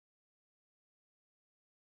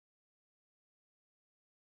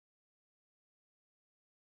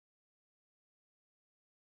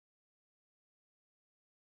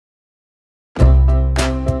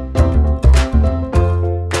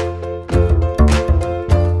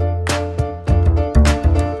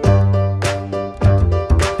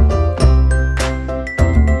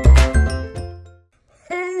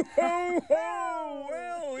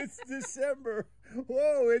December.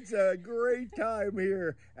 Whoa, it's a great time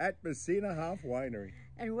here at Messina Hoff Winery.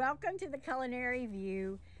 And welcome to the Culinary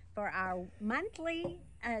View for our monthly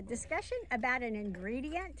discussion about an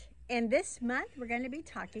ingredient. And this month we're going to be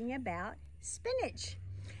talking about spinach.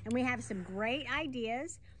 And we have some great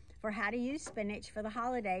ideas for how to use spinach for the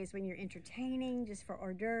holidays when you're entertaining, just for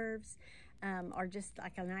hors d'oeuvres, or just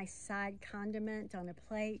like a nice side condiment on a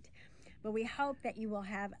plate. But we hope that you will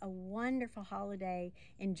have a wonderful holiday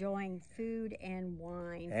enjoying food and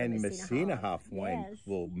wine. And Messina Hoff Wine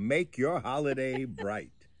will make your holiday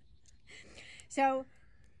bright. So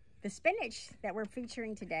the spinach that we're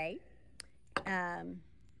featuring today,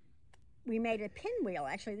 we made a pinwheel.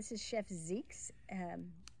 Actually, this is Chef Zeke's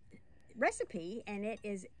recipe, and it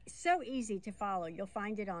is so easy to follow. You'll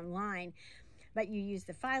find it online, but you use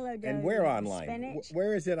the phyllo dough. And where online? Spinach.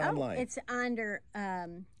 Where is it online? It's under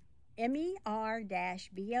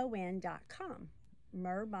mer-bon.com,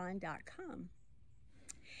 merbon.com.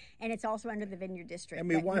 And it's also under the Vineyard District. And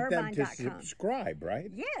we want them to subscribe, right?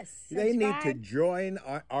 Yes. They need to join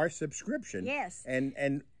our subscription. Yes.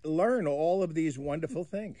 And learn all of these wonderful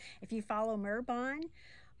things. If you follow Merbon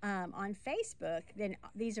on Facebook, then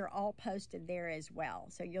these are all posted there as well.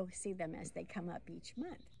 So you'll see them as they come up each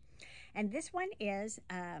month. And this one is,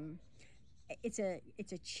 it's a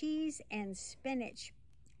cheese and spinach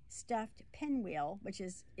stuffed pinwheel, which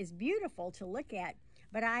is beautiful to look at.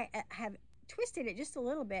 But I have twisted it just a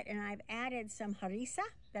little bit, and I've added some harissa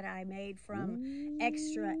that I made from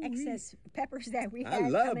excess peppers that we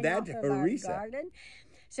had coming off of our garden.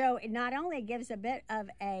 So it not only gives a bit of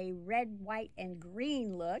a red, white, and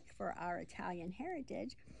green look for our Italian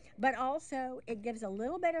heritage, but also it gives a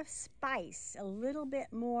little bit of spice, a little bit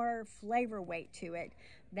more flavor weight to it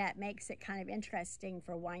that makes it kind of interesting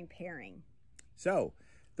for wine pairing. So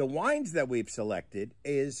the wines that we've selected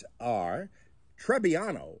are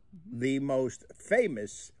Trebbiano, the most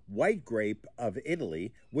famous white grape of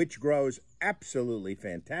Italy, which grows absolutely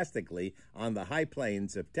fantastically on the high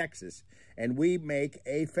plains of Texas. And we make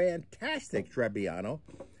a fantastic Trebbiano.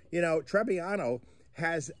 You know, Trebbiano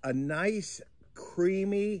has a nice,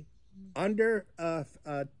 creamy undertone,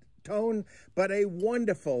 but a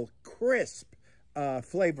wonderful, crisp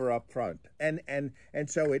flavor up front. And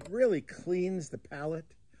so it really cleans the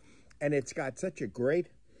palate, and it's got such a great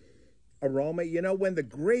aroma. You know, when the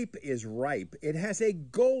grape is ripe, it has a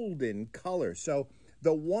golden color. So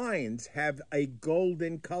the wines have a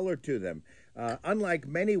golden color to them. Unlike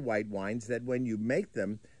many white wines that when you make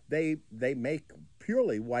them, they make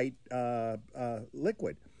purely white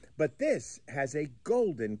liquid. But this has a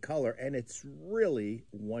golden color, and it's really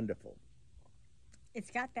wonderful.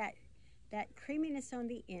 It's got that creaminess on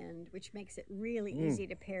the end, which makes it really easy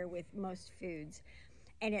to pair with most foods.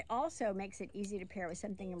 And it also makes it easy to pair with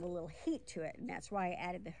something with a little heat to it. And that's why I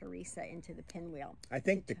added the harissa into the pinwheel. I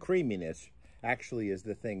think the creaminess actually is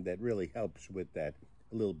the thing that really helps with that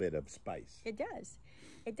little bit of spice. It does.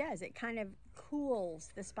 It does. It kind of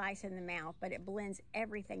cools the spice in the mouth, but it blends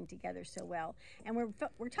everything together so well. And we're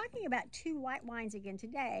talking about two white wines again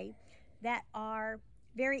today that are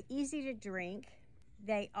very easy to drink.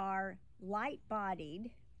 They are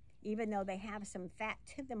light-bodied, even though they have some fat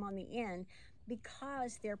to them on the end,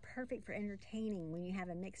 because they're perfect for entertaining when you have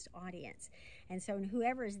a mixed audience. And so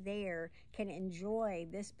whoever is there can enjoy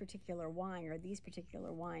this particular wine or these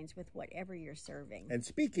particular wines with whatever you're serving. And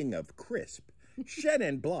speaking of crisp,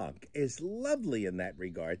 Chenin Blanc is lovely in that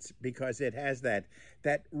regards because it has that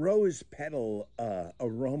rose petal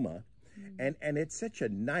aroma, and it's such a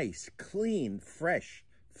nice, clean, fresh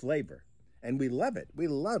flavor. And we love it. We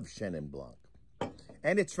love Chenin Blanc.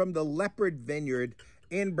 And it's from the Leopard Vineyard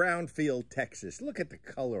in Brownfield, Texas. Look at the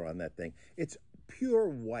color on that thing. It's pure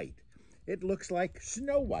white. It looks like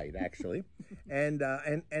Snow White, actually. and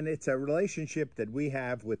it's a relationship that we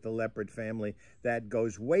have with the Leopard family that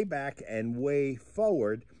goes way back and way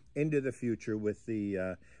forward into the future with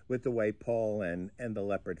the way Paul and the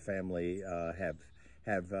Leopard family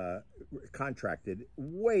have contracted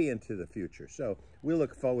way into the future. So we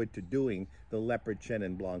look forward to doing the Leopard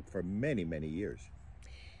Chenin Blanc for many, many years.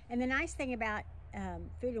 And the nice thing about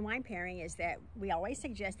food and wine pairing is that we always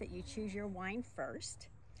suggest that you choose your wine first.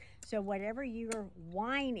 So whatever your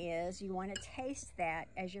wine is, you want to taste that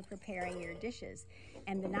as you're preparing your dishes.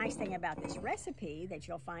 And the nice thing about this recipe that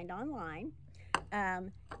you'll find online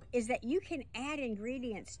is that you can add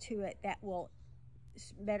ingredients to it that will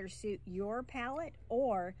better suit your palate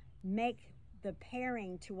or make the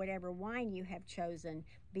pairing to whatever wine you have chosen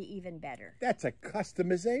be even better. That's a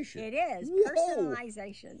customization. It is. Whoa.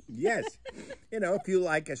 Personalization. Yes. You know, if you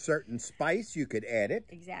like a certain spice, you could add it.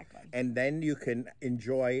 Exactly. And then you can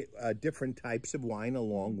enjoy different types of wine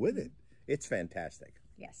along with it. It's fantastic.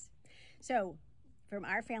 Yes. So, from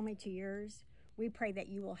our family to yours, we pray that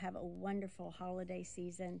you will have a wonderful holiday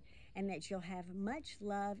season and that you'll have much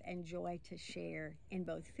love and joy to share in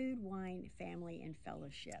both food, wine, family, and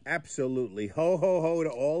fellowship. Absolutely. Ho, ho, ho to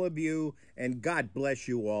all of you, and God bless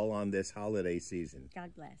you all on this holiday season.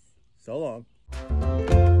 God bless. So long.